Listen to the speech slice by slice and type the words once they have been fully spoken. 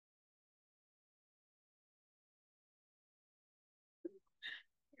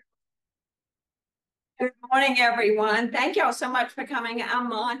Good morning, everyone. Thank y'all so much for coming. I'm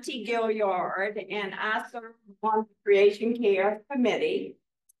Monty Gilliard, and I serve on the Creation Care Committee.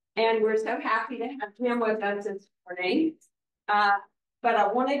 And we're so happy to have Jim with us this morning. But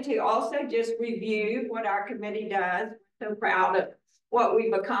I wanted to also just review what our committee does. We're so proud of what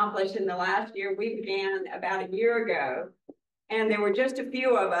we've accomplished in the last year. We began about a year ago, and there were just a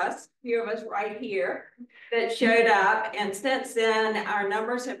few of us right here that showed up. And since then, our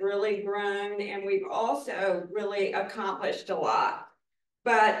numbers have really grown, and we've also really accomplished a lot.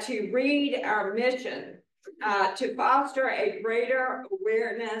 But to read our mission, to foster a greater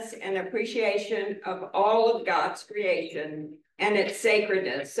awareness and appreciation of all of God's creation and its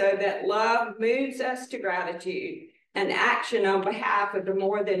sacredness, so that love moves us to gratitude and action on behalf of the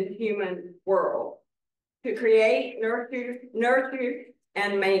more than human world. To create, nurture,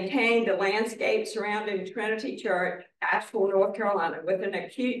 and maintain the landscape surrounding Trinity Church, Asheville, North Carolina, with an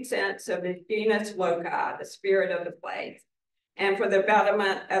acute sense of the genus loci, the spirit of the place, and for the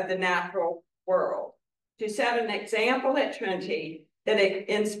betterment of the natural world. To set an example at Trinity that it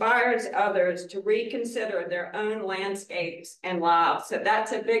inspires others to reconsider their own landscapes and lives. So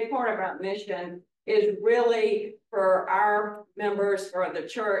that's a big part of our mission, is really for our members, for the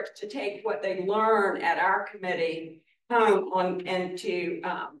church, to take what they learn at our committee home on and to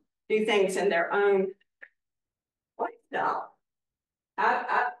do things in their own lifestyle.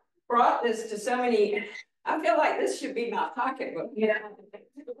 I brought this to so many. I feel like this should be my pocketbook,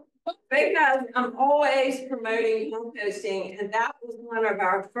 because I'm always promoting composting, and that was one of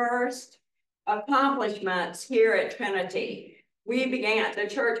our first accomplishments here at Trinity. The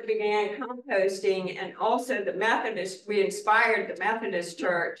church began composting, and also the Methodist, we inspired the Methodist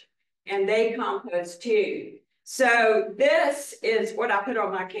church, and they compost too. So this is what I put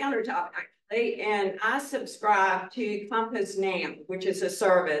on my countertop, actually, and I subscribe to Compost Now, which is a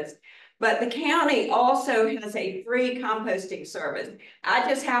service. But the county also has a free composting service. I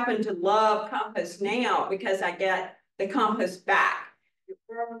just happen to love Compost Now because I get the compost back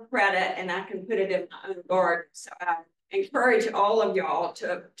for credit, and I can put it in my own garden. So I encourage all of y'all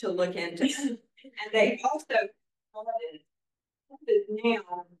to look into it. And they also started Compost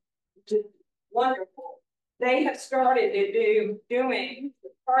Now, which is wonderful. They have started to doing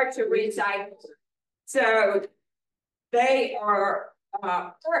parts of recycling. So they are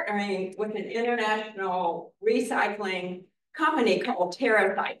partnering with an international recycling company called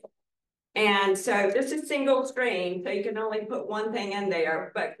TerraCycle. And so this is single screen, so you can only put one thing in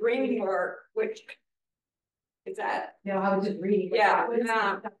there, but Greenwork, which is that? No, I was just reading. Yeah,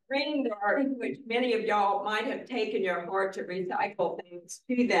 Greenwork, which many of y'all might have taken your heart to recycle things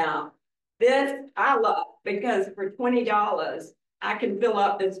to them. This I love, because for $20, I can fill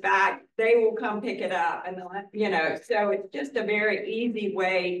up this bag. They will come pick it up, and so it's just a very easy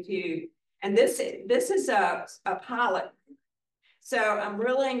way to. And this is a pilot. So I'm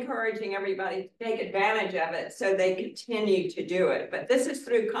really encouraging everybody to take advantage of it so they continue to do it. But this is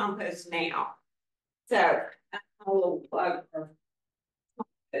through Compost Now. So that's a little plug for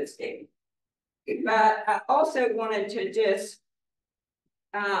composting. But I also wanted to just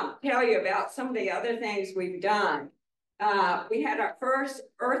tell you about some of the other things we've done. We had our first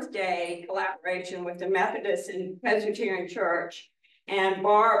Earth Day collaboration with the Methodist and Presbyterian Church, and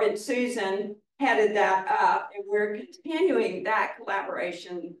Barb and Susan headed that up, and we're continuing that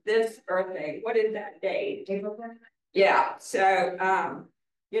collaboration this Earth Day. What is that date? April 10th? Yeah, so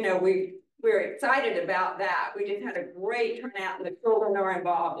we're excited about that. We just had a great turnout, and the children are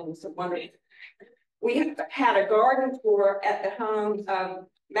involved in some wonderful. We have had a garden tour at the home of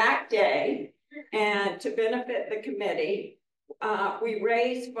Mac Day, and to benefit the committee, we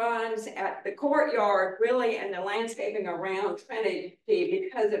raised funds at the courtyard, really, and the landscaping around Trinity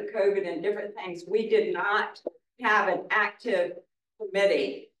because of COVID and different things. We did not have an active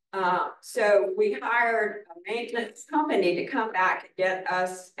committee. So we hired a maintenance company to come back and get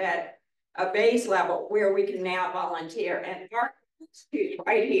us at a base level where we can now volunteer. And Mark, who's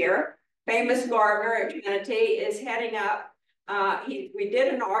right here, famous gardener at Trinity, is heading up. We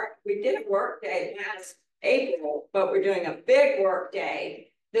did a work day last April, but we're doing a big work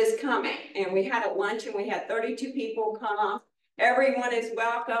day this coming. And we had a lunch, and we had 32 people come. Everyone is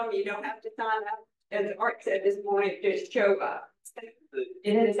welcome. You don't have to sign up. As Art said this morning, just show up.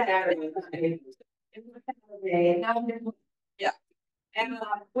 It is Saturday. Yeah. And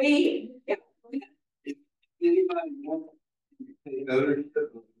if anybody wants to take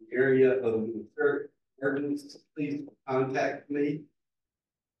ownership of the area of the church gardens, please contact me.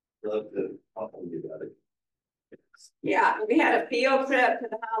 Love to talk to you about it. Yeah, we had a field trip to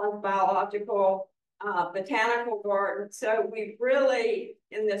the Highlands Biological Botanical Garden. So we've really,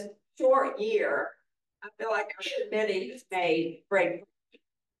 in this short year, I feel like our committee has made great.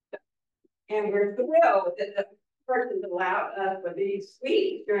 And we're thrilled that the person allowed us for these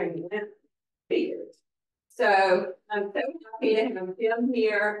suites during the winter speakers. So I'm so happy to have Jim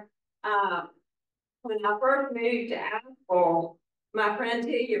here. When I first moved to Asheville, my friend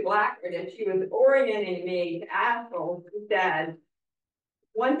Tia Blackford, and she was orienting me to Asheville, she said,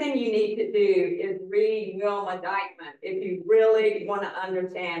 one thing you need to do is read Wilma Dykeman if you really want to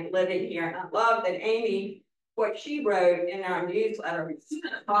understand living here. And I love that Amy, what she wrote in our newsletter,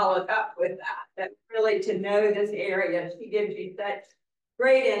 followed up with that really to know this area, she gives you such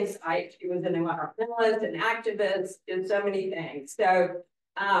great insight. She was an environmentalist, an activist, did so many things. So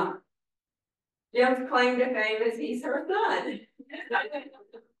Jim's claim to fame is he's her son.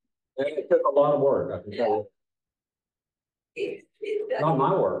 And it took a lot of work, I can tell you. Not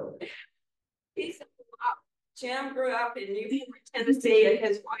my work. Jim grew up in Newport, Tennessee, and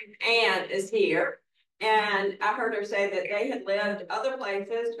his wife Ann is here. And I heard her say that they had lived other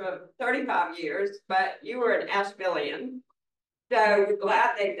places for 35 years, but you were an Ashevillean. So we're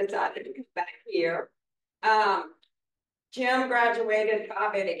glad they decided to come back here. Jim graduated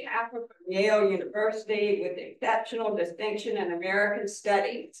Phi Beta Kappa from Yale University with exceptional distinction in American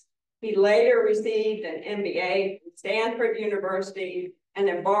Studies. He later received an MBA from Stanford University and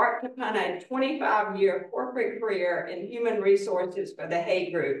embarked upon a 25-year corporate career in human resources for the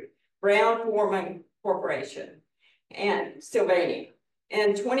Hay Group, Brown Forman Corporation, and Sylvania.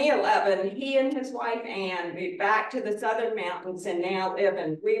 In 2011, he and his wife Ann moved back to the Southern Mountains and now live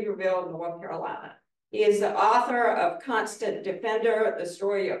in Weaverville, North Carolina. He is the author of Constant Defender, The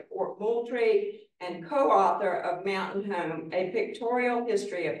Story of Fort Moultrie, and co-author of Mountain Home, A Pictorial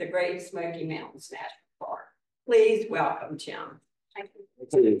History of the Great Smoky Mountains National Park. Please welcome Jim. Thank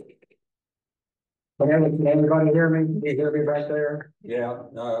you. Can everybody hear me? Can you hear me back there? Yeah,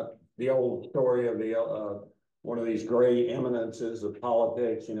 the old story of the one of these gray eminences of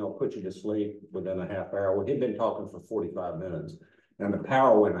politics, you know, put you to sleep within a half hour. Well, he'd been talking for 45 minutes and the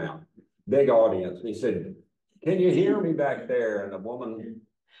power went out. Big audience. He said, "Can you hear me back there?" And the woman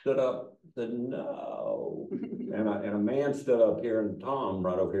stood up, said, "No." And a man stood up here, and Tom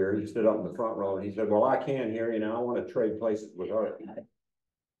right over here, he stood up in the front row and he said, "Well, I can hear you now. I want to trade places with her."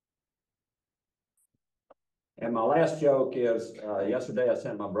 And my last joke is, yesterday I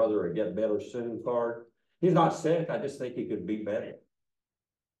sent my brother a get better soon card. He's not sick. I just think he could be better.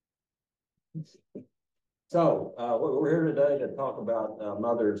 So we're here today to talk about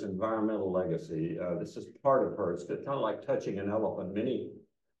Mother's environmental legacy. This is part of her. It's kind of like touching an elephant. Many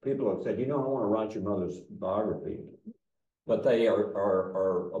people have said, you know, I want to write your mother's biography, but they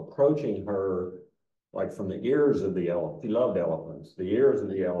are approaching her like from the ears of the elephant. She loved elephants. The ears of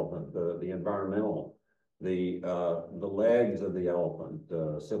the elephant, the environmental, the legs of the elephant,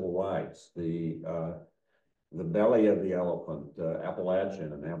 civil rights, the belly of the elephant,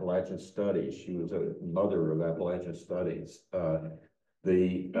 Appalachian studies. She was a mother of Appalachian studies.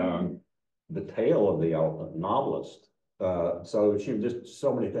 The tail of the elephant, novelist. So she was just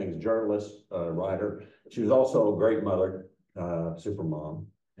so many things, journalist, writer. She was also a great mother, super mom.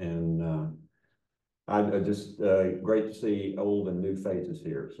 And I just great to see old and new faces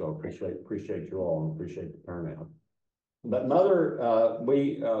here. So appreciate you all and appreciate the turnout. But Mother,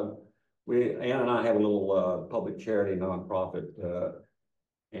 Ann and I have a little public charity nonprofit,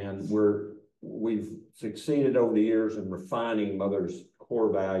 and we've succeeded over the years in refining Mother's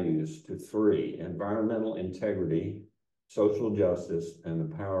core values to 3: environmental integrity, social justice, and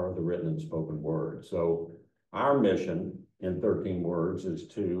the power of the written and spoken word. So our mission in 13 words is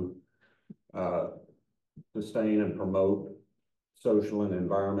to sustain and promote social and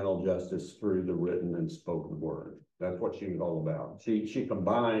environmental justice through the written and spoken word. That's what she was all about. She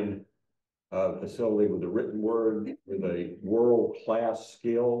combined facility with a written word, with a world-class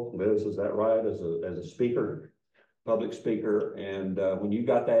skill. Liz, is that right? As a speaker, public speaker, and when you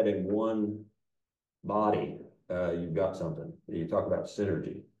got that in one body, you've got something. You talk about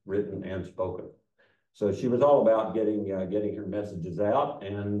synergy, written and spoken. So she was all about getting her messages out,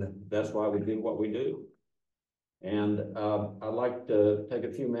 and that's why we do what we do. And I'd like to take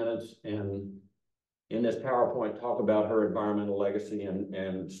a few minutes and in this PowerPoint talk about her environmental legacy and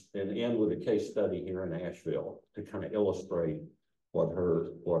end with a case study here in Asheville to kind of illustrate what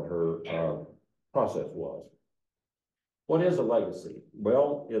her process was. What is a legacy?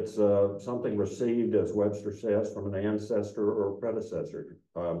 Well, it's something received, as Webster says, from an ancestor or predecessor.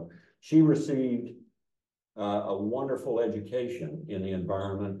 She received a wonderful education in the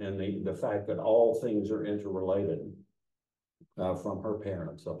environment and the fact that all things are interrelated. From her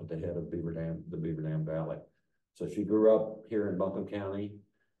parents up at the head of the Beaver Dam Valley. So she grew up here in Buncombe County.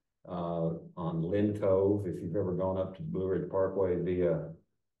 on Lynn Cove. If you've ever gone up to the Blue Ridge Parkway via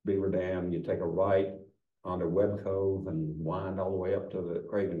Beaver Dam, you take a right onto Webb Cove and wind all the way up to the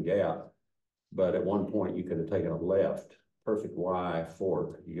Craven Gap. But at one point you could have taken a left, perfect Y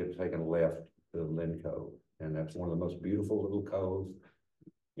fork. You could have taken a left to Lynn Cove, and that's one of the most beautiful little coves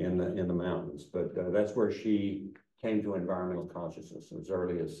in the mountains. But that's where she came to environmental consciousness as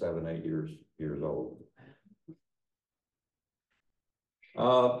early as 7, 8 years old.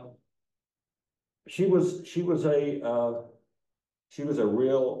 She was a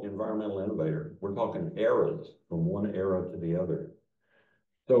real environmental innovator. We're talking eras, from one era to the other.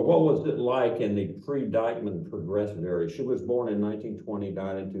 So what was it like in the pre-Dykeman progressive era? She was born in 1920,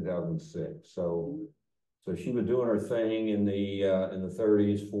 died in 2006. So she was doing her thing in the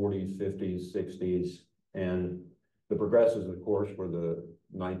 30s, 40s, 50s, 60s, and the progressives, of course, were the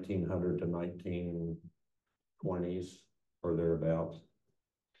 1900 to 1920s or thereabouts.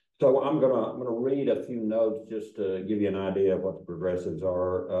 So I'm gonna read a few notes just to give you an idea of what the progressives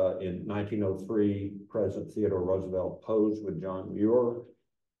are. In 1903, President Theodore Roosevelt posed with John Muir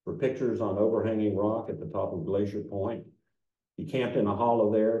for pictures on overhanging rock at the top of Glacier Point. He camped in a hollow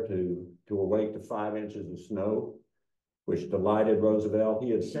there to await the 5 inches of snow, which delighted Roosevelt.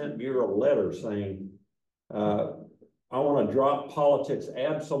 He had sent Muir a letter saying, I want to drop politics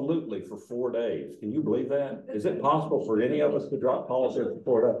absolutely for 4 days. Can you believe that? Is it possible for any of us to drop politics for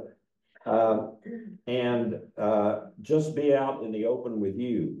 4 days? Just be out in the open with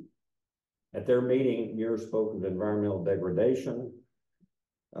you. At their meeting, Muir spoke of environmental degradation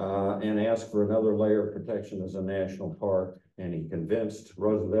and asked for another layer of protection as a national park. And he convinced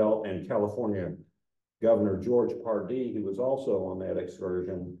Roosevelt and California Governor George Pardee, who was also on that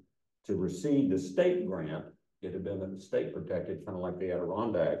excursion, to receive the state grant. It had been state protected, kind of like the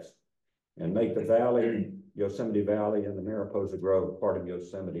Adirondacks, and make the valley, Yosemite Valley and the Mariposa Grove, part of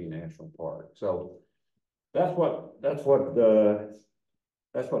Yosemite National Park. So that's what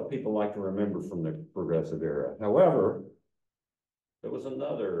people like to remember from the progressive era. However, there was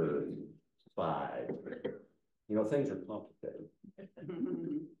another side. You know, things are complicated.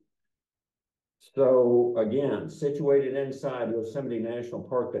 So again, situated inside Yosemite National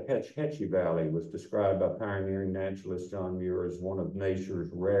Park, the Hetch Hetchy Valley was described by pioneering naturalist John Muir as one of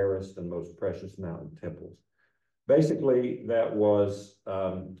nature's rarest and most precious mountain temples. Basically, that was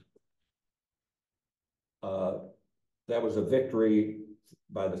a victory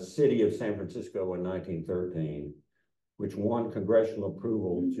by the city of San Francisco in 1913, which won congressional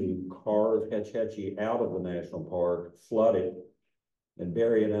approval to carve Hetch Hetchy out of the national park, flood it, and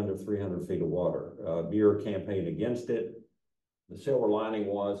bury it under 300 feet of water. Muir campaigned against it. The silver lining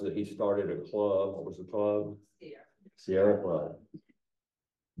was that he started a club. What was the club? Sierra Club.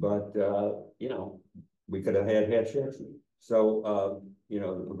 But, you know, we could have had Hetch Hetchy. So, you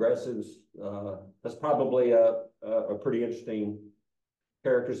know, the progressives, that's probably a pretty interesting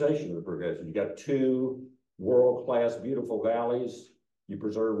characterization of the progressives. You got 2 world-class beautiful valleys. You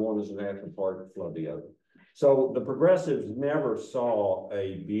preserve one as a national park and flood the other. So the progressives never saw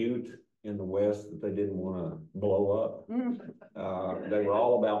a butte in the West that they didn't want to blow up. They were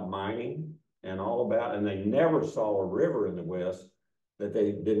all about mining and they never saw a river in the West that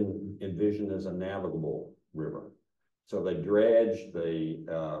they didn't envision as a navigable river. So they dredged, they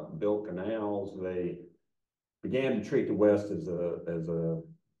built canals, they began to treat the West as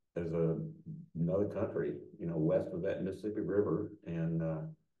another country, you know, west of that Mississippi River, and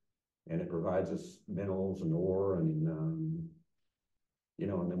it provides us minerals and ore, and you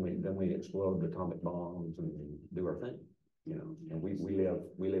know, and then we explode atomic bombs and do our thing, you know. And we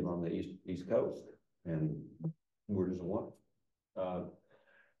live on the east coast, and we're just one.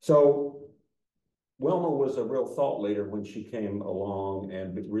 So Wilma was a real thought leader when she came along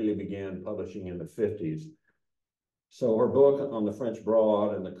and really began publishing in the 50s. So her book on the French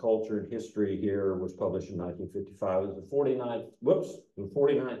Broad and the culture and history here was published in 1955. It was the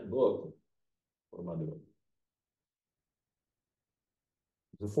 49th book. What am I doing?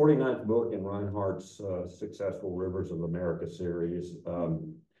 The 49th book in Reinhardt's successful Rivers of America series. It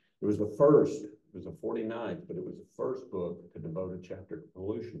was the 49th, but it was the first book to devote a chapter to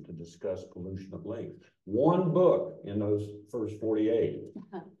pollution, to discuss pollution at length. One book in those first 48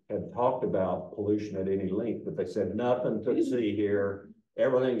 had talked about pollution at any length, but they said nothing to see here.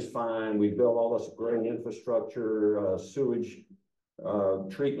 Everything's fine. We built all this great infrastructure, sewage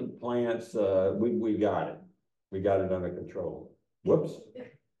treatment plants. We got it. We got it under control. Whoops.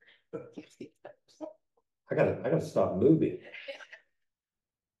 I gotta stop moving.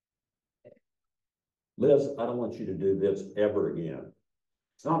 Liz, I don't want you to do this ever again.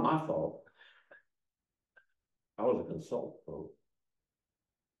 It's not my fault. I was a consultant, folks.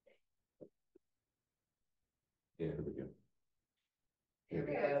 Yeah, here we go. Here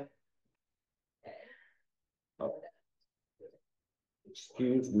we go. Oh.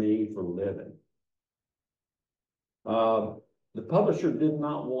 Excuse me for living. The publisher did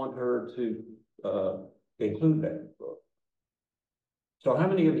not want her to include that book. So how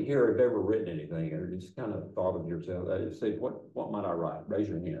many of you here have ever written anything or just kind of thought of yourself? Say, what might I write? Raise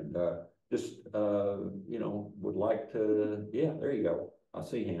your hand. You know, would like to, yeah, there you go. I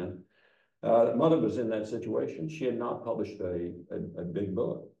see hand. Mother was in that situation. She had not published a big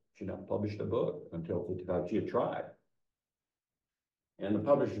book. She had not published a book until 55. She had tried. And the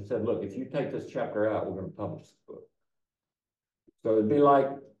publisher said, look, if you take this chapter out, we're going to publish this book. So it'd be like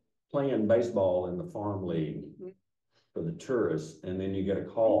playing baseball in the farm league for the tourists, and then you get a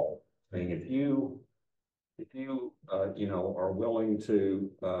call saying, if you you know, are willing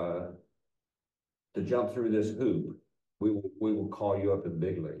to jump through this hoop, we will call you up to the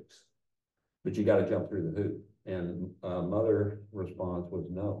big leagues, but you got to jump through the hoop. And mother response was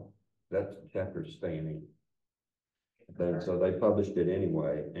no, that chapter's staying in. And so they published it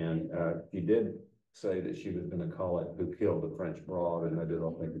anyway, and she did say that she was going to call it "Who Killed the French Broad," and I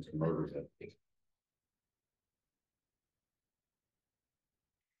don't think it's murder.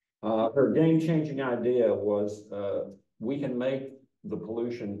 Her game-changing idea was we can make the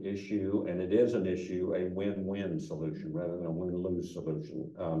pollution issue, and it is an issue, a win-win solution rather than a win-lose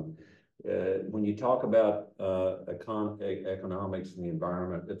solution. When you talk about economics and the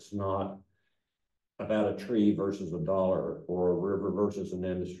environment, it's not about a tree versus a dollar or a river versus an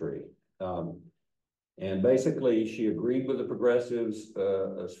industry. And basically, she agreed with the progressives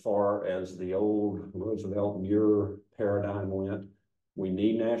as far as the old Roosevelt Muir paradigm went. We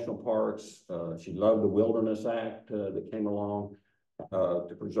need national parks. She loved the Wilderness Act that came along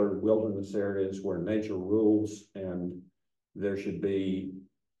to preserve wilderness areas where nature rules, and there should be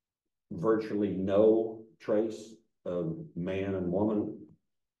virtually no trace of man and woman.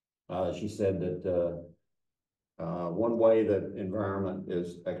 She said that one way that environment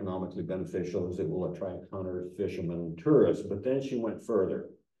is economically beneficial is it will attract hunters, fishermen, tourists. But then she went further,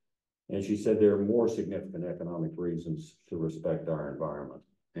 and she said there are more significant economic reasons to respect our environment.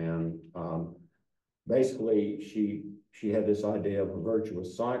 And basically, she had this idea of a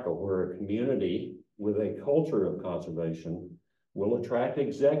virtuous cycle where a community with a culture of conservation will attract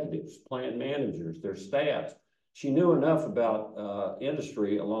executives, plant managers, their staffs. She knew enough about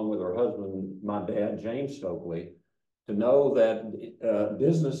industry, along with her husband, my dad, James Stokely, to know that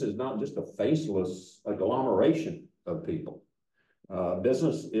business is not just a faceless agglomeration of people.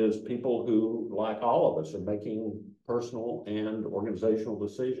 Business is people who, like all of us, are making personal and organizational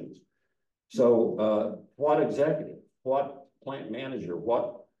decisions. So what executive, what plant manager,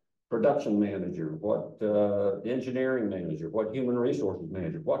 what production manager, what engineering manager, what human resources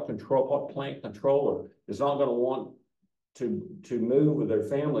manager, what plant controller is not going to want to move with their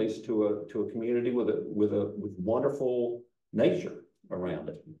families to a community with wonderful nature around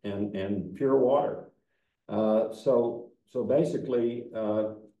it and pure water. So basically,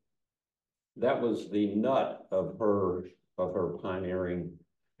 that was the nut of her pioneering.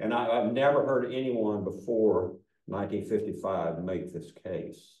 And I've never heard anyone before 1955 make this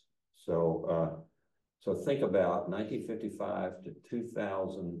case. So think about 1955 to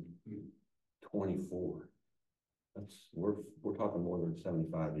 2024. We're talking more than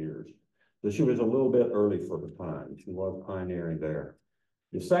 75 years. So she was a little bit early for her time. She was pioneering there.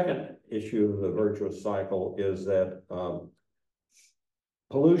 The second issue of the virtuous cycle is that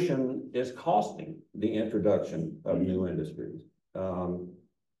pollution is costing the introduction of new industries.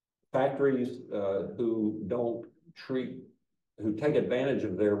 Factories who take advantage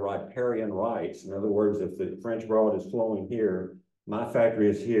of their riparian rights. In other words, if the French Broad is flowing here, my factory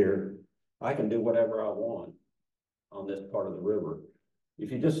is here, I can do whatever I want on this part of the river.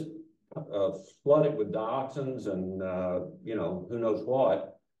 If you just flood it with dioxins and you know, who knows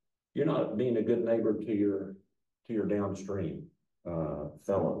what, you're not being a good neighbor to your downstream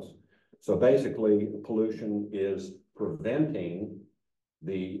fellows. So basically, pollution is preventing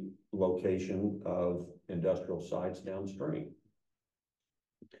the location of industrial sites downstream.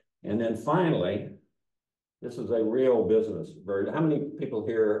 And then finally, this is a real business. How many people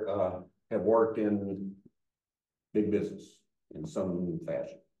here have worked in big business in some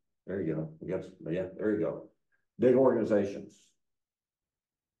fashion? There you go. Yes, yeah, there you go. Big organizations.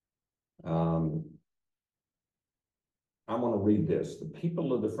 I'm going to read this. The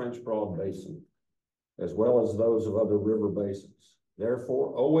people of the French Broad Basin, as well as those of other river basins,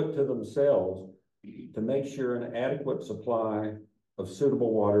 therefore owe it to themselves to make sure an adequate supply of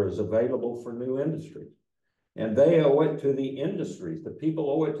suitable water is available for new industries. And they owe it to the industries. The people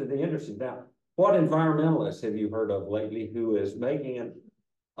owe it to the industry. Now, What environmentalist have you heard of lately who is making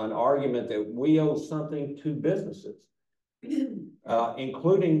an argument that we owe something to businesses,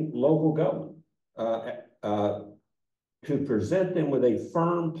 including local government, to present them with a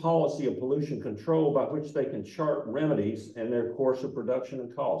firm policy of pollution control by which they can chart remedies and their course of production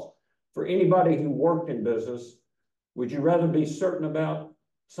and cost? For anybody who worked in business, would you rather be certain about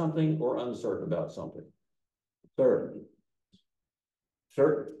something or uncertain about something? Certain.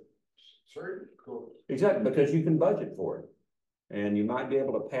 Certain. Certain, cool. Exactly, because you can budget for it. And you might be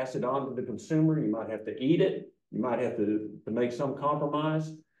able to pass it on to the consumer. You might have to eat it. You might have to make some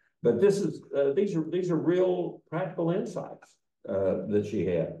compromise. But this is these are real practical insights that she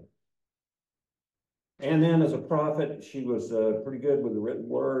had. And then as a prophet, she was pretty good with the written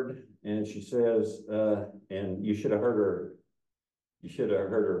word. And she says, and you should have heard her. You should have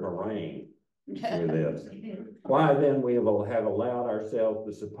heard her harangue with this. Why then we have allowed ourselves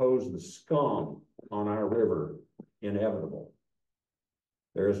to suppose the scum on our river inevitable?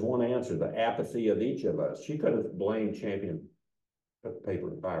 There is one answer: the apathy of each of us. She could have blamed Champion Paper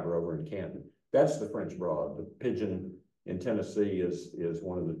and Fiber over in Canton. That's the French Broad. The Pigeon in Tennessee is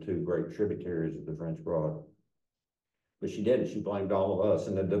one of the two great tributaries of the French Broad. But she didn't. She blamed all of us.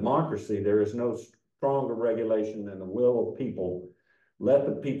 In a democracy, there is no stronger regulation than the will of people. Let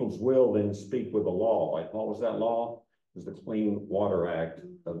the people's will then speak with the law. Like, what was that law? It was the Clean Water Act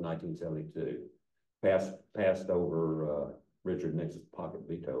of 1972, passed over Richard Nixon's pocket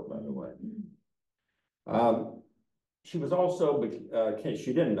veto, by the way. She was also,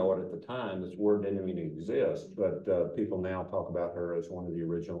 she didn't know it at the time, this word didn't even exist, but people now talk about her as one of the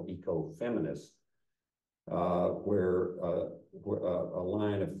original eco-feminists, where a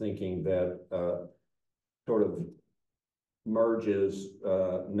line of thinking that sort of merges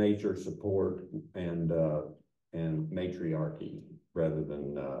nature support and matriarchy rather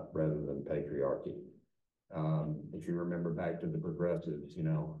than patriarchy. If you remember back to the progressives,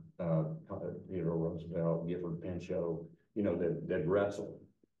 Theodore Roosevelt, Gifford Pinchot, that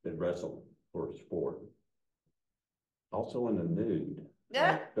wrestle for sport. Also in the nude.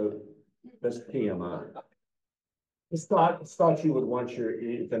 Yeah. That's TMI. It's thought you would want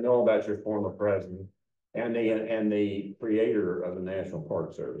to know about your former president and the creator of the National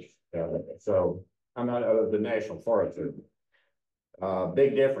Park Service. So I'm not of the National Forest Service.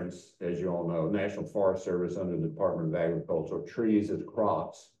 Big difference, as you all know. National Forest Service under the Department of Agriculture, trees as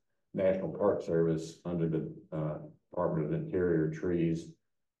crops. National Park Service under the Department of Interior, trees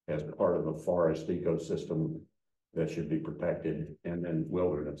as part of a forest ecosystem that should be protected. And then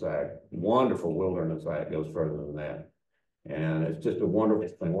Wilderness Act, wonderful Wilderness Act goes further than that. And it's just a wonderful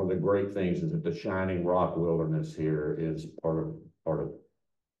thing. One of the great things is that the Shining Rock Wilderness here is part of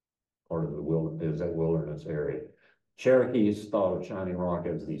the wilderness area. Cherokees thought of Shining Rock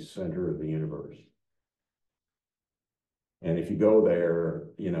as the center of the universe. And if you go there,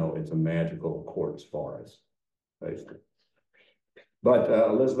 it's a magical quartz forest, basically. But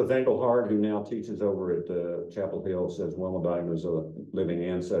Elizabeth Engelhardt, who now teaches over at Chapel Hill, says Wilma Dykeman is a living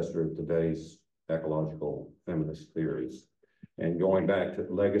ancestor of today's ecological feminist theories. And going back to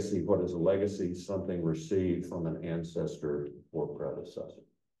legacy, what is a legacy? Something received from an ancestor or predecessor.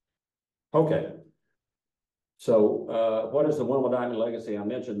 Okay. So what is the Wilma Dykeman legacy? I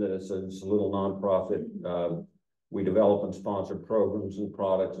mentioned that it's a little nonprofit. We develop and sponsor programs and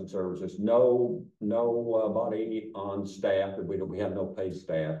products and services. No body on staff. We have no paid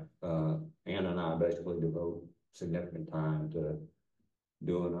staff. Ann and I basically devote significant time to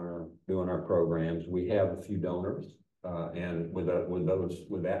doing our programs. We have a few donors, and with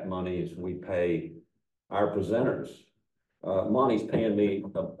that money, we pay our presenters. Monty's paying me,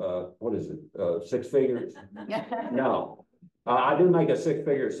 what is it, 6 figures? No, I do make a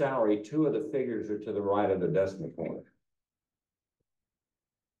 6-figure salary. 2 of the figures are to the right of the decimal point.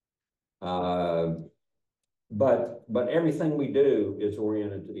 But everything we do is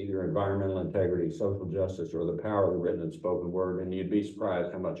oriented to either environmental integrity, social justice, or the power of the written and spoken word. And you'd be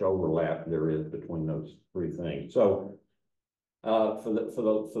surprised how much overlap there is between those 3 things. So for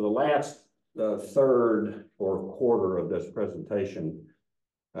the last third or quarter of this presentation,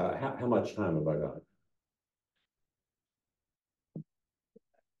 how much time have I got?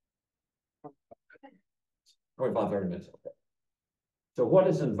 25, 30 minutes. Okay. So what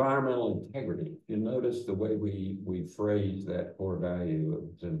is environmental integrity? You notice the way we phrase that core value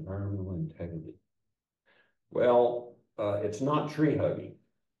of environmental integrity. Well, it's not tree hugging,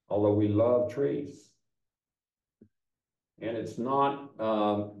 although we love trees. And it's not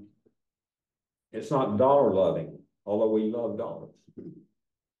dollar loving, although we love dollars.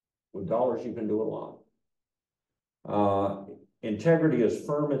 With dollars, you can do a lot. Integrity is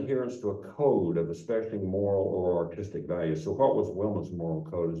firm adherence to a code of especially moral or artistic values. So what was Wilma's moral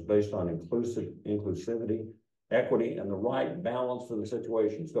code? It's based on inclusivity, equity, and the right balance for the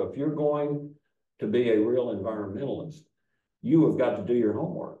situation. So if you're going to be a real environmentalist, you have got to do your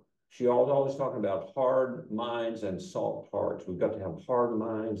homework. She always talking about hard minds and soft hearts. We've got to have hard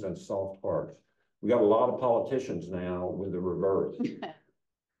minds and soft hearts. We got a lot of politicians now with the reverse.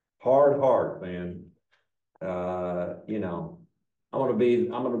 Hard heart, man. You know, I'm gonna be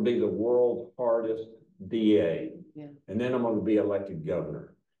the world's hardest DA. Yeah. And then I'm gonna be elected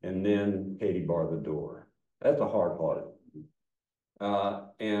governor. And then Katie bar the door. That's a hard hearted.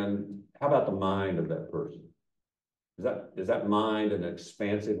 And how about the mind of that person? Is that mind an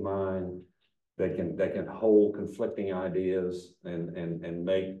expansive mind that can hold conflicting ideas and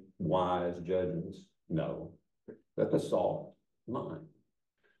make wise judgments? No, that's a soft mind.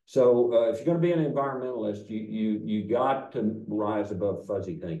 So if you're going to be an environmentalist, you got to rise above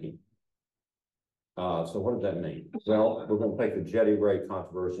fuzzy thinking. So what does that mean? Well, we're going to take the jetty rate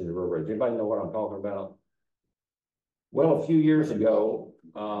controversy in the river rates. Anybody know what I'm talking about? Well, a few years ago,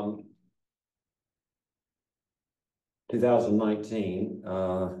 2019,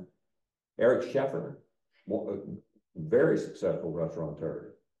 Eric Sheffer, a very successful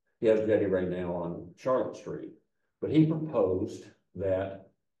restaurateur. He has jetty right now on Charlotte Street, but he proposed that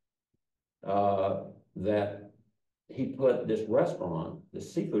he put this restaurant,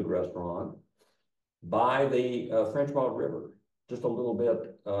 this seafood restaurant, by the French Broad River, just a little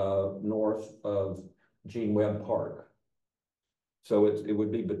bit north of Gene Webb Park. So it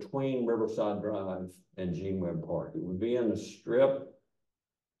would be between Riverside Drive and Gene Webb Park. It would be in the strip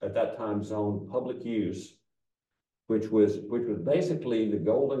at that time zoned public use, which was basically the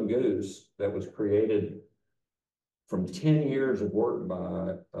golden goose that was created from 10 years of work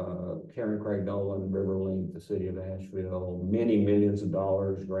by Karen Craig Nolan, Riverlink, the city of Asheville, many millions of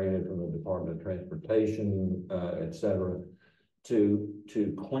dollars granted from the Department of Transportation, et cetera,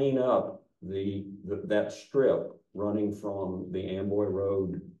 to clean up that strip running from the Amboy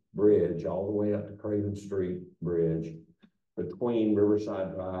Road Bridge all the way up to Craven Street Bridge between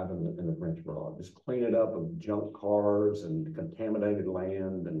Riverside Drive and the French Broad. Just clean it up of junk cars and contaminated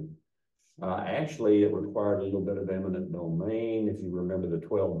land. And actually, it required a little bit of eminent domain. If you remember the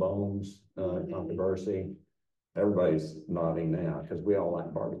 12 Bones controversy, everybody's nodding now because we all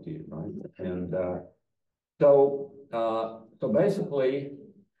like barbecue, right? And so basically,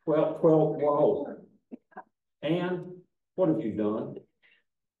 12 whoa. And what have you done?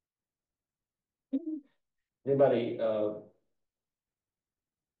 Anybody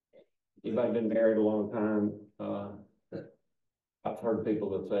been married a long time? I've heard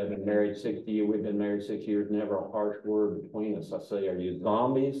people that say I've been married 60 years, we've been married 6 years, never a harsh word between us. I say, are you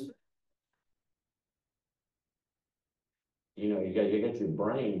zombies? You know, you got your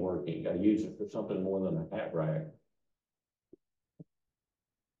brain working, you got to use it for something more than a hat rack.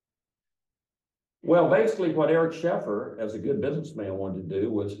 Well, basically what Eric Sheffer, as a good businessman, wanted to do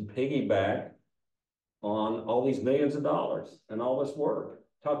was piggyback on all these millions of dollars and all this work.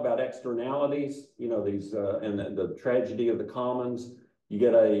 Talk about externalities, you know, these and the tragedy of the commons. You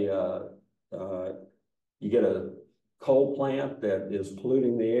get a coal plant that is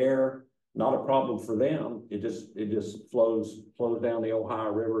polluting the air. Not a problem for them. It just flows down the Ohio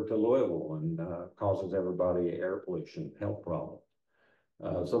River to Louisville and causes everybody air pollution, health problem.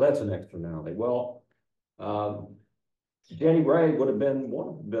 So that's an externality. Well, Jenny Ray would have been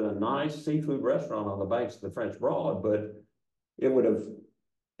a nice seafood restaurant on the banks of the French Broad, but it would have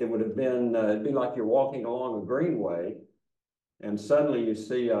been it'd be like you're walking along a greenway, and suddenly you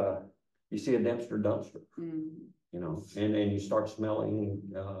see a Dempster dumpster, you know, and you start smelling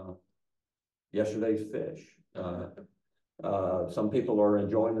yesterday's fish. Some people are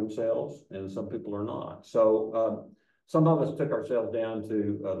enjoying themselves, and some people are not. So. Some of us took ourselves down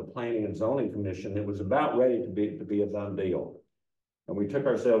to the Planning and Zoning Commission. It was about ready to be a done deal. And we took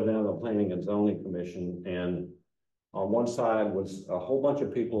ourselves down to the Planning and Zoning Commission, and on one side was a whole bunch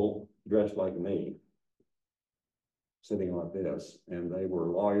of people dressed like me, sitting like this, and they were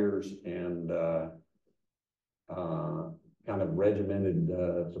lawyers and kind of regimented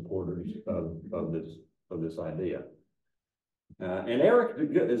supporters of this idea. And Eric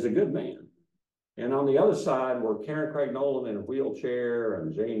is a good man. And on the other side were Karen Craig Nolan in a wheelchair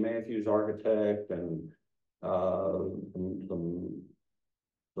and Jane Matthews, architect, and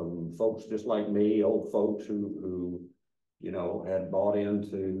some folks just like me, old folks who you know had bought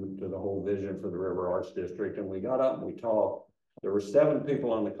into the whole vision for the River Arts District. And we got up and we talked. There were 7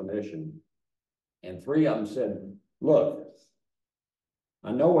 people on the commission, and 3 of them said, "Look,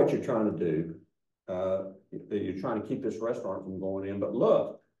 I know what you're trying to do. you're trying to keep this restaurant from going in, but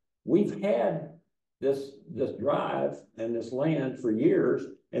look, we've had this drive and this land for years,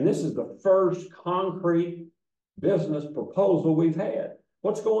 and this is the first concrete business proposal we've had.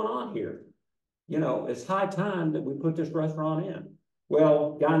 What's going on here? You know, it's high time that we put this restaurant in.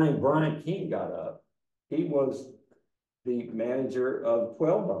 Well, a guy named Brian King got up. He was the manager of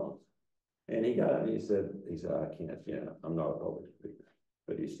 12 Bones. And he got up and he said, I can't, I'm not a public speaker.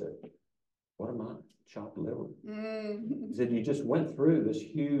 But he said, what am I? Chopped liver. He said, you just went through this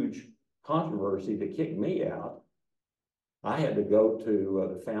huge controversy to kick me out. I had to go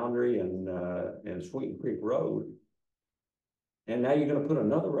to the Foundry and Sweeten Creek Road. And now you're going to put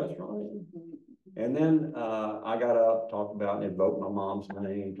another restaurant in? And then I got up, talked about, and invoked my mom's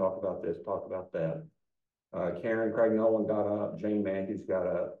name, talked about this, talked about that. Karen Craig Nolan got up, Jane Matthews got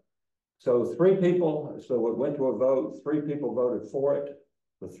up. So 3 people, so it went to a vote, 3 people voted for it.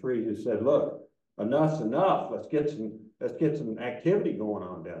 The 3 who said, look, enough's enough. Let's get some activity going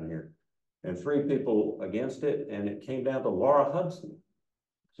on down here. And 3 people against it, and it came down to Laura Hudson.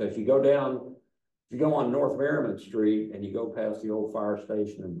 So if you go on North Merriman Street and you go past the old fire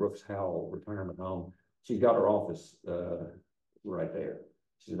station and Brooks Howell retirement home, she's got her office right there.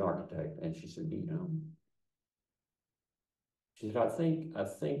 She's an architect, and she said, she said, I think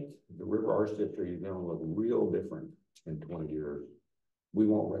the River Arts District is going to look real different in 20 years. We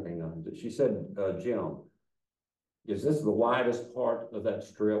won't recognize it. She said, Jim, is this the widest part of that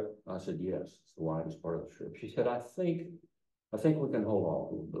strip? I said, yes, it's the widest part of the strip. She said, I think we can hold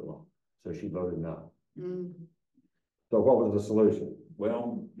off a little bit longer. So she voted no. So what was the solution?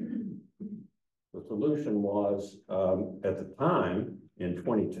 Well, the solution was, at the time, in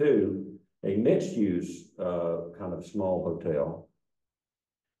 22, a mixed-use kind of small hotel.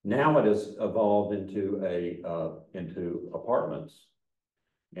 Now it has evolved into apartments,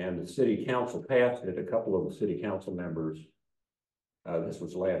 and the city council passed it. A couple of the city council members, this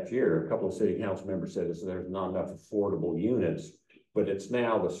was last year, a couple of city council members said there's not enough affordable units, but it's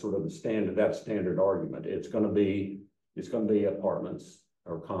now the sort of the standard argument. It's going to be apartments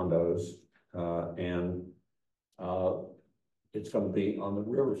or condos, and it's going to be on the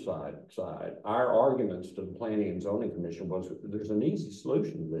Riverside side. Our arguments to the Planning and Zoning Commission was there's an easy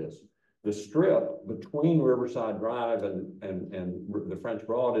solution to this. The strip between Riverside Drive and the French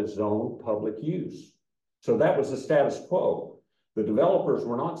Broad is zoned public use. So that was the status quo. The developers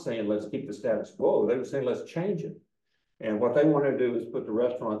were not saying, let's keep the status quo. They were saying, let's change it. And what they wanted to do is put the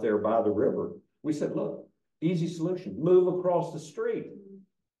restaurant there by the river. We said, look, easy solution, move across the street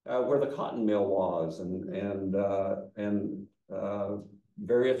where the cotton mill was and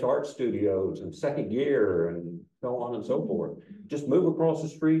various art studios and Second Gear and so on and so forth. Just move across the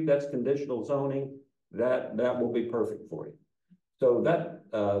street. That's conditional zoning. That will be perfect for you. So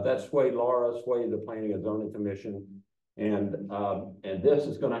that swayed Laura, swayed the Planning and Zoning Commission, and this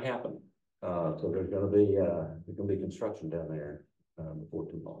is going to happen. So there's going to be construction down there before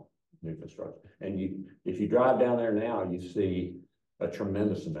too long, new construction. And if you drive down there now, you see a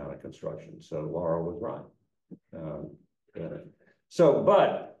tremendous amount of construction. So Laura was right. So,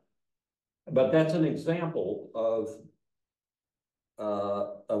 but that's an example of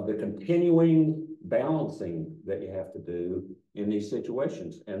the continuing balancing that you have to do in these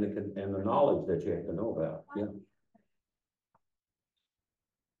situations, and the knowledge that you have to know about. Yeah.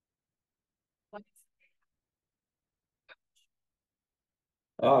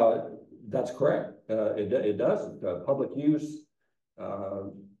 That's correct. It does. Public use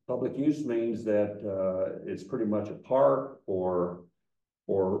means that it's pretty much a park or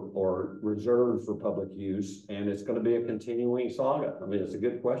reserved for public use, and it's going to be a continuing saga. I mean, it's a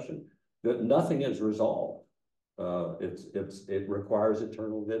good question. That nothing is resolved. It requires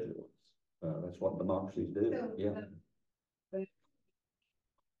eternal vigilance. That's what democracies do. Yeah.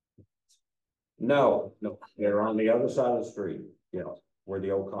 No, they're on the other side of the street. Yeah, where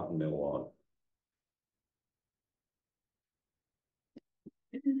the old cotton mill was.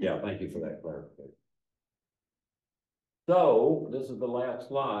 Yeah, thank you for that clarification. So this is the last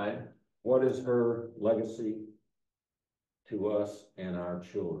slide. What is her legacy to us and our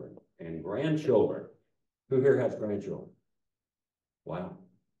children and grandchildren? Who here has grandchildren? Wow,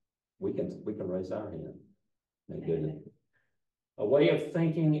 we can raise our hand. Thank goodness. A way of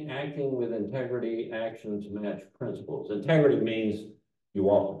thinking, acting with integrity, actions match principles. Integrity means you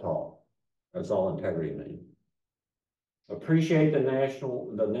walk the talk. That's all integrity means. Appreciate the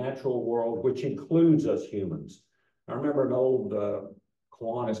natural world, which includes us humans. I remember an old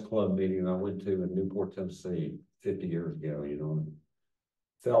Kiwanis Club meeting I went to in Newport, Tennessee, 50 years ago. You know,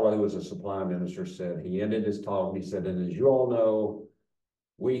 a fellow who was a supply minister said, he ended his talk, he said, and as you all know,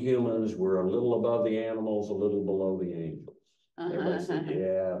 we humans were a little above the animals, a little below the angels. Everybody said,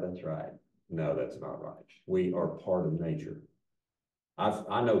 yeah, that's right. No, that's not right. We are part of nature.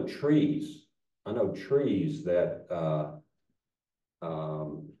 I know trees that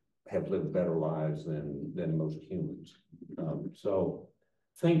have lived better lives than most humans. So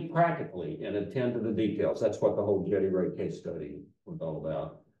think practically and attend to the details. That's what the whole Jetty Ray case study was all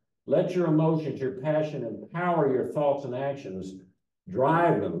about. Let your emotions, your passion, empower your thoughts and actions,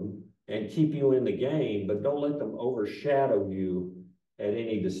 drive them and keep you in the game, but don't let them overshadow you at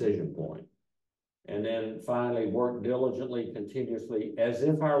any decision point. And then finally, work diligently, continuously, as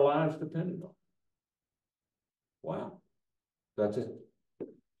if our lives depended on it. Wow. That's it.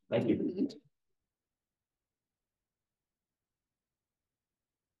 Thank you.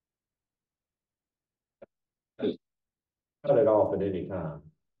 Cut it off at any time.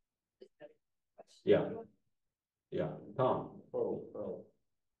 Yeah. Yeah. Tom.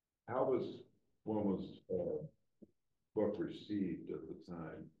 How was Wilma's book received at the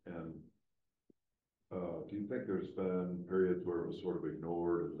time? And do you think there's been periods where it was sort of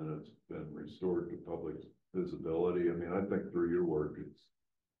ignored and then it's been restored to public visibility? I mean, I think through your work,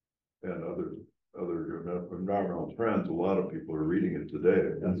 and other environmental trends, a lot of people are reading it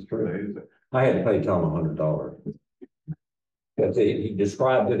today. That's true. Amazing. I had to pay Tom $100. Because he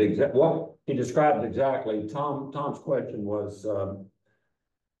described it he described exactly. Tom's question was,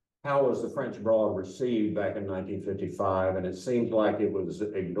 how was the French abroad received back in 1955? And it seems like it was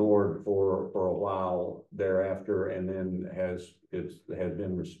ignored for a while thereafter, and then has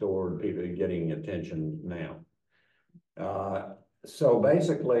been restored, people getting attention now. So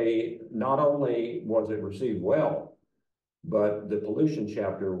basically, not only was it received well, but the pollution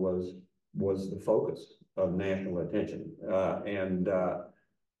chapter was the focus of national attention.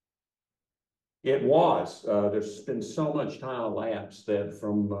 It was. There's been so much time elapsed that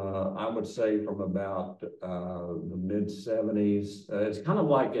from, I would say from about the mid-70s, it's kind of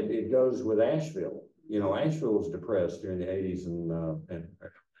like it goes with Asheville. You know, Asheville was depressed during the 80s and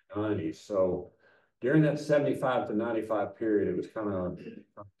 90s. So during that 75 to 95 period, it was kind of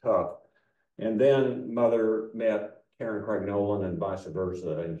tough. And then Mother met Karen Craig Nolan and vice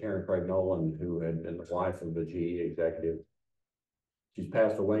versa. And Karen Craig Nolan, who had been the wife of the GE executive, she's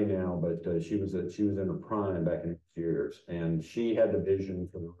passed away now, but she was in her prime back in those years, and she had the vision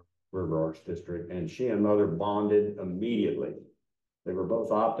for the River Arch District, and she and Mother bonded immediately. They were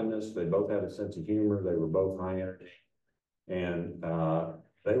both optimists. They both had a sense of humor. They were both high energy, and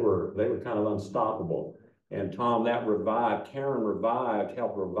they were kind of unstoppable. And Tom, helped revive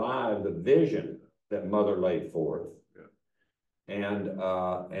the vision that Mother laid forth. And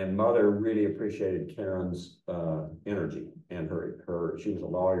Mother really appreciated Karen's energy and her. She was a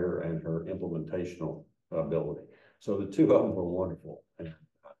lawyer and her implementational ability. So the two of them were wonderful. And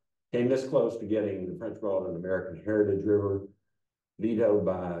came this close to getting the French Broad and American Heritage River vetoed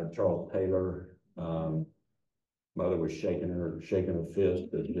by Charles Taylor. Mother was shaking her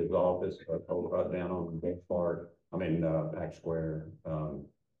fist at his office, down on the Pack Square.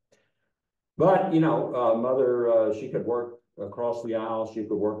 But you know, Mother, she could work across the aisle. She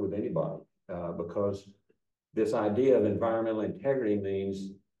could work with anybody because this idea of environmental integrity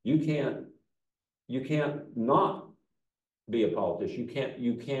means you can't not be a politician.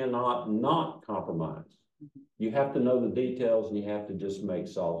 You cannot not compromise. You have to know the details, and you have to just make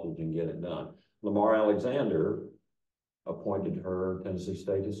sausage and get it done. Lamar Alexander appointed her Tennessee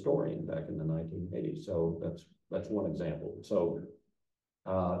State historian back in the 1980s. So that's one example. So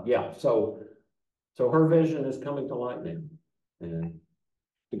yeah, so her vision is coming to light now, and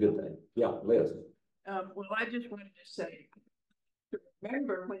it's a good thing. Yeah, Liz. Well, I just wanted to say,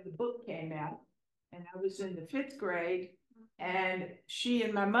 remember when the book came out, and I was in the 5th grade, and she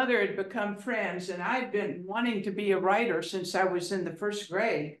and my mother had become friends, and I'd been wanting to be a writer since I was in the 1st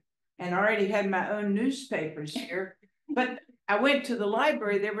grade, and already had my own newspapers here. But I went to the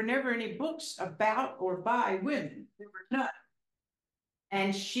library. There were never any books about or by women. There were none.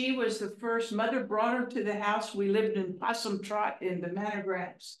 And she was the first. Mother brought her to the house. We lived in Possum Trot in the Manor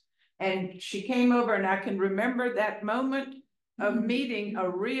Grass. And she came over, and I can remember that moment of meeting a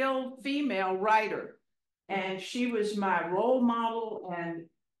real female writer. And she was my role model,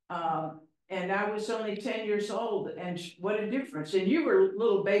 and I was only 10 years old, and what a difference. And you were a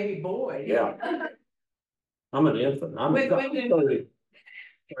little baby boy. Yeah. I'm an infant. I'm 30.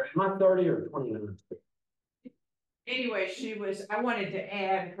 Am I 30 or 29? Anyway, I wanted to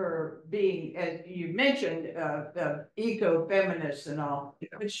add her being, as you mentioned, eco-feminist and all,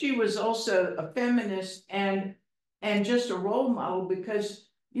 but she was also a feminist and just a role model, because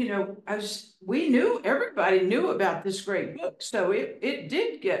you know, everybody knew about this great book. So it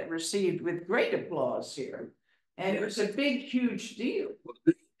did get received with great applause here. And it was a big, huge deal.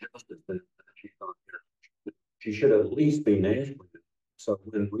 She should at least be national. So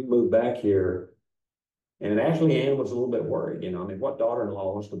when we moved back here, and actually Anne was a little bit worried, you know, I mean, what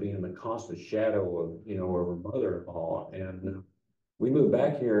daughter-in-law wants to be in the constant shadow of, you know, of her mother-in-law? And we moved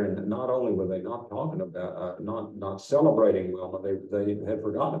back here, and not only were they not talking about, not celebrating Wilma, they had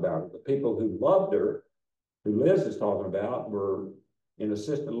forgotten about it. The people who loved her, who Liz is talking about, were in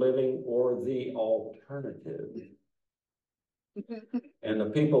assisted living or the alternative. And the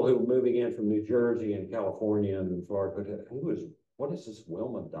people who were moving in from New Jersey and California and Florida, what is this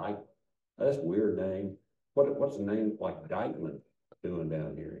Wilma Dykeman? That's a weird name. What's the name like Dykeman doing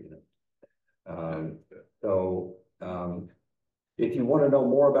down here, you know? If you want to know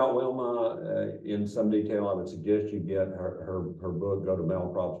more about Wilma in some detail, I would suggest you get her book. Go to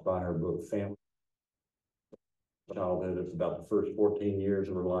Malcroft's, buy her book, Family Childhood. It's about the first 14 years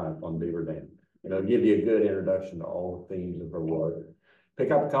of her life on Beaver Dam. It'll give you a good introduction to all the themes of her work.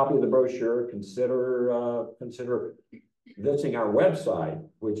 Pick up a copy of the brochure. Consider visiting our website,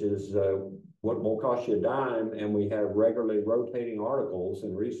 which is what won't cost you a dime, and we have regularly rotating articles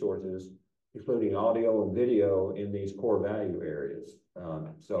and resources, including audio and video in these core value areas.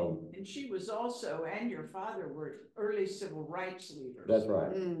 And she was also, and your father were early civil rights leaders. That's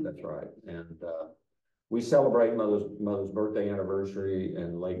right. That's right. And we celebrate mother's birthday anniversary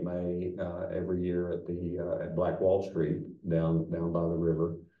in late May every year at Black Wall Street down by the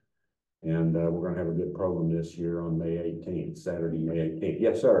river. And we're going to have a good program this year on May 18th, Saturday, May 18th.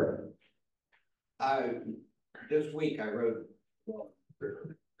 Yes, sir. This week I wrote looked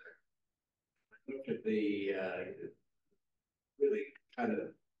at the really kind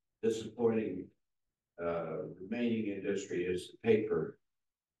of disappointing remaining industry is the paper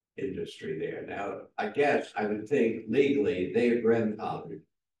industry there. Now, I guess I would think legally they are grandfathered,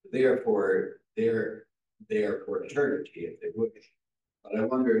 therefore they're there for eternity if they wish. But I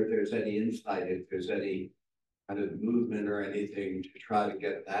wonder if there's any insight, if there's any kind of movement or anything to try to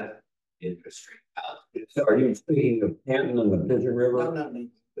get that industry out. So are you speaking of Canton and the Pigeon River? No.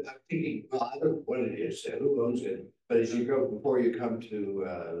 I'm thinking, well, I don't know what it is, who owns it, but as you go, before you come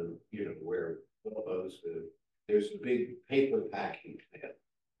to, you know, where Wilma's, there's a big paper packing plant.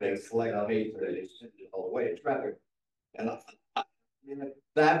 They collect paper and they send it all away. It's rather, and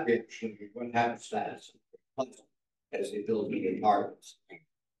that reaction, what happens to that as they build new apartments.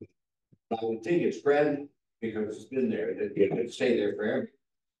 I would think it's grand because it's been there, that it could stay there forever.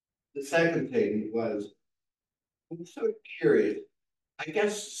 The second thing was, I'm so curious. I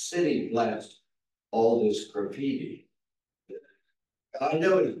guess the city blessed all this graffiti. I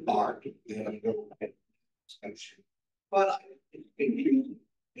know it's art, but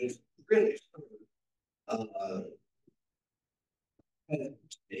it's really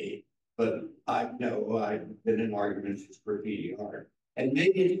but I know I've been in arguments with graffiti art, and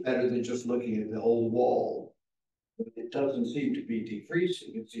maybe it's better than just looking at the old wall. But it doesn't seem to be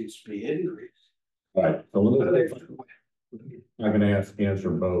decreasing; it seems to be increasing. Right. So I'm going to answer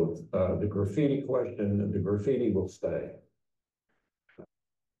both. The graffiti question, the graffiti will stay.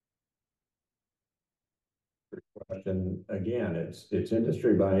 Question again, it's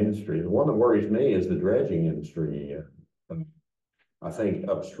industry by industry. The one that worries me is the dredging industry. I think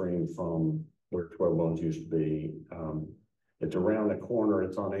upstream from where 12 Bones used to be, it's around the corner.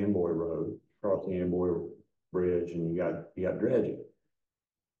 It's on Amboy Road, across the Amboy Bridge, and you got dredging.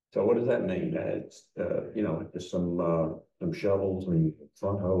 So what does that mean? It's you know, just some shovels and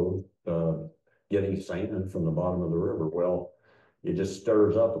front hose getting sand from the bottom of the river. Well, it just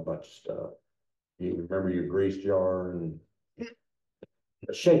stirs up a bunch of stuff. You remember your grease jar and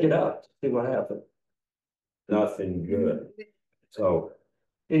shake it up, see what happens. Nothing good. So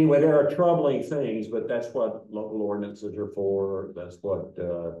anyway, there are troubling things, but that's what local ordinances are for. That's what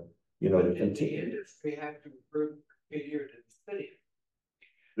you know. The industry have to improve here to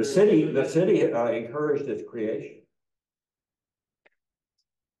the city. The city encouraged its creation.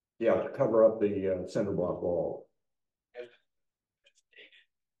 Yeah, to cover up the center block wall.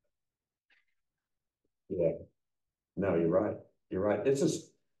 Yeah, no, you're right. You're right. It's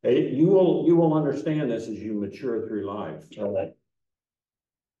just you will understand this as you mature through life.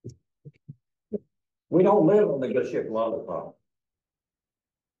 We don't live on the good ship lollipop.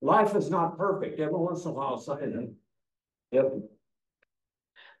 Life is not perfect. Every once in a while, something. Yep.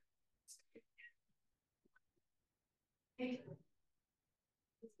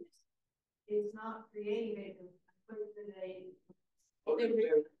 Is not creating it.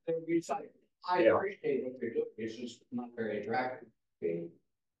 They're recycling. I appreciate what they're doing. It's just not very attractive.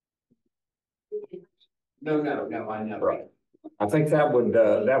 No, I know. Right. I think that would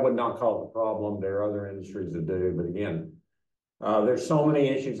not cause a problem. There are other industries that do, but again, there's so many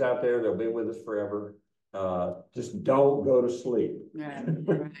issues out there. They'll be with us forever. Just don't go to sleep. Yeah.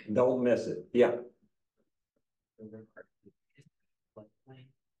 Don't miss it. Yeah.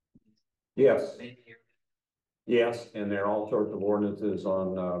 Yes. Yes, and there are all sorts of ordinances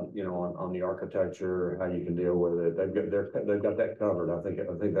on, on the architecture, how you can deal with it. They've got that covered. I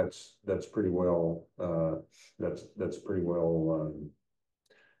think that's pretty well, that's pretty well,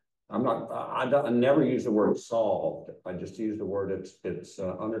 I never use the word solved. I just use the word it's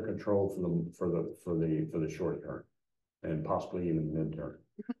under control for the short term and possibly even midterm.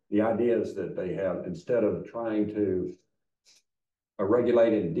 The idea is that they have, instead of trying to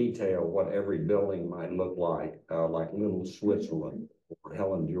regulate in detail what every building might look like Little Switzerland or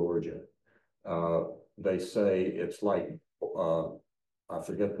Helen, Georgia. They say it's like, I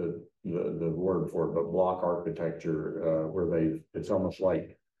forget the word for it, but block architecture, where it's almost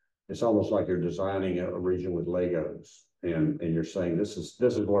like you're designing a region with Legos, and you're saying this is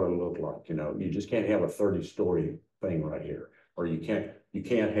what it'll look like. You just can't have a 30-story thing right here, or you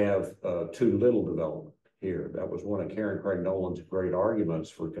can't have too little development here. That was one of Karen Craig Nolan's great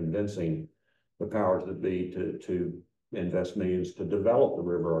arguments for convincing the powers that be to invest millions to develop the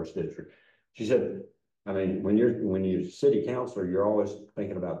River Arts District. She said, I mean, when you're city councilor, you're always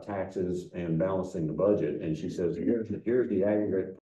thinking about taxes and balancing the budget. And she says, here's the aggregate